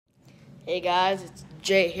Hey guys, it's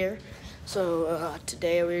Jay here. So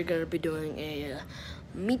today we're gonna be doing a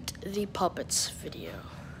Meet the Puppets video.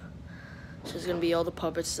 So it's gonna be all the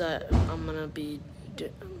puppets that I'm gonna be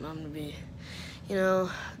doing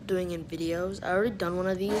in videos. I already done one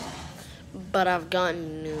of these, but I've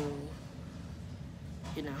gotten new,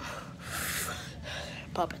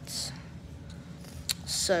 puppets.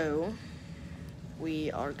 So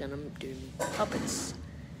we are gonna do puppets.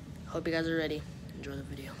 Hope you guys are ready. Enjoy the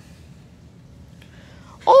video.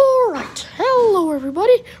 Alright, hello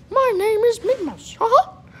everybody, my name is Mickey Mouse,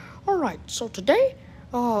 Alright, so today,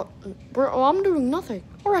 I'm doing nothing.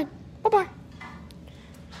 Alright, bye-bye.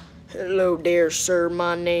 Hello there, sir,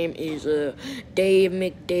 my name is, Dave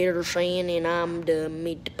McDaderson, and I'm the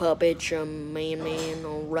Meet the Puppets, man,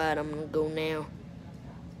 alright, I'm gonna go now.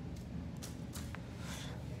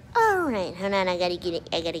 Alright, hold on, I gotta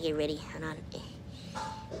get ready, hold on.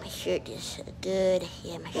 My shirt is good,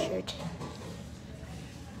 yeah, my shirt.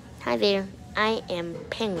 Hi there, I am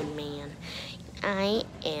Penguin Man. I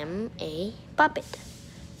am a puppet.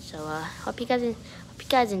 So, hope you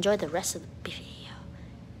guys enjoy the rest of the video.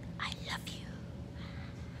 I love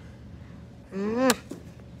you.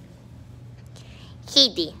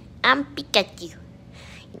 Hey there, I'm Pikachu.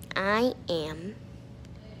 I am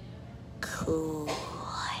cool.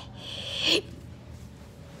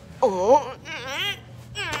 Oh.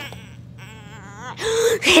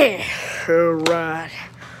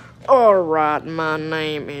 Alright, my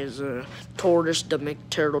name is Tortoise, the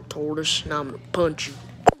McTurtle Tortoise, and I'm gonna punch you.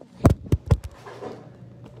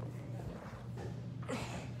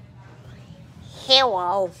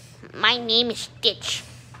 Hello, my name is Stitch.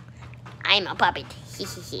 I'm a puppet.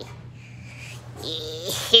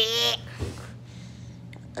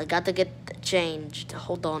 I got to get changed.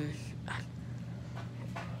 Hold on.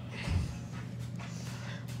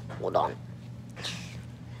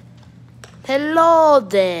 Hello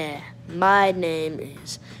there. My name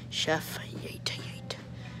is Chef Yate,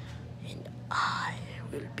 and I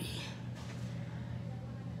will be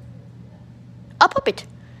a puppet,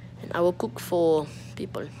 and I will cook for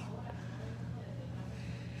people,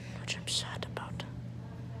 which I'm sad about.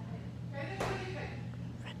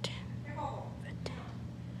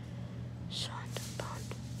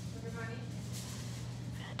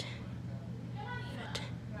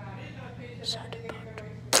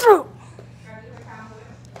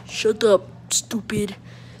 Shut up, stupid.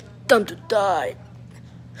 Time to die.